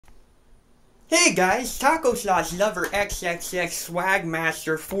Hey guys, Taco Sauce Lover XXX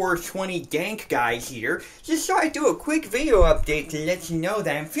Swagmaster 420 Dank guys here. Just thought I'd do a quick video update to let you know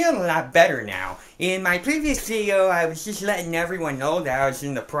that I'm feeling a lot better now. In my previous video, I was just letting everyone know that I was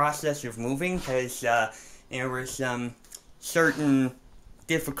in the process of moving because there were some certain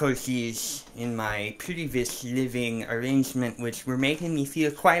difficulties in my previous living arrangement which were making me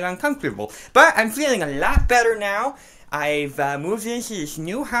feel quite uncomfortable. But I'm feeling a lot better now. I've moved into this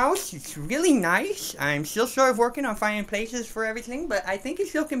new house. It's really nice. I'm still sort of working on finding places for everything, but I think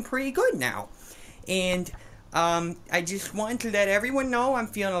it's looking pretty good now. And I just wanted to let everyone know I'm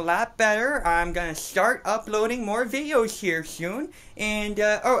feeling a lot better. I'm going to start uploading more videos here soon. And,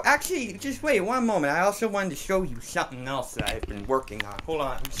 oh, actually, just wait one moment. I also wanted to show you something else that I've been working on. Hold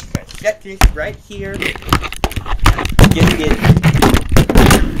on. I'm just going to set this right here. Get it.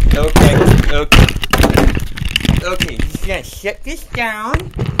 Okay. Okay, just gonna set this down,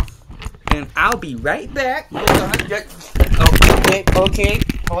 and I'll be right back. Hold on. Okay,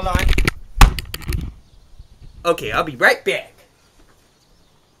 hold on. Okay, I'll be right back.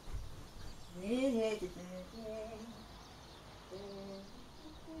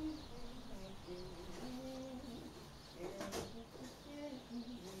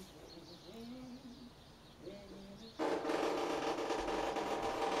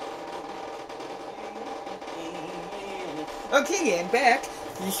 Okay, I'm back.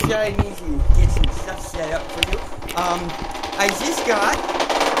 Just I need to get some stuff set up for you. I just got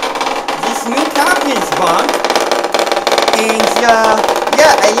this new confidence bump, and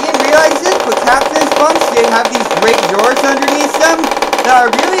yeah, I didn't realize this, but confidence bumps, they have these great drawers underneath them that are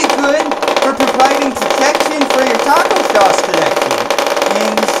really good for providing protection for your taco sauce collection.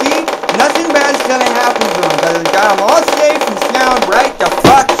 And you see, nothing bad's gonna happen to them because I got them all safe and sound right the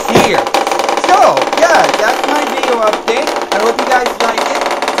fuck here. So, yeah, that's my video update. I hope you guys like it.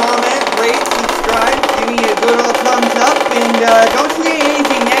 Comment, rate, subscribe, give me a good old thumbs up, and don't say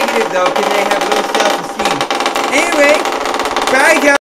anything negative though, because I have low self-esteem. Anyway, bye guys.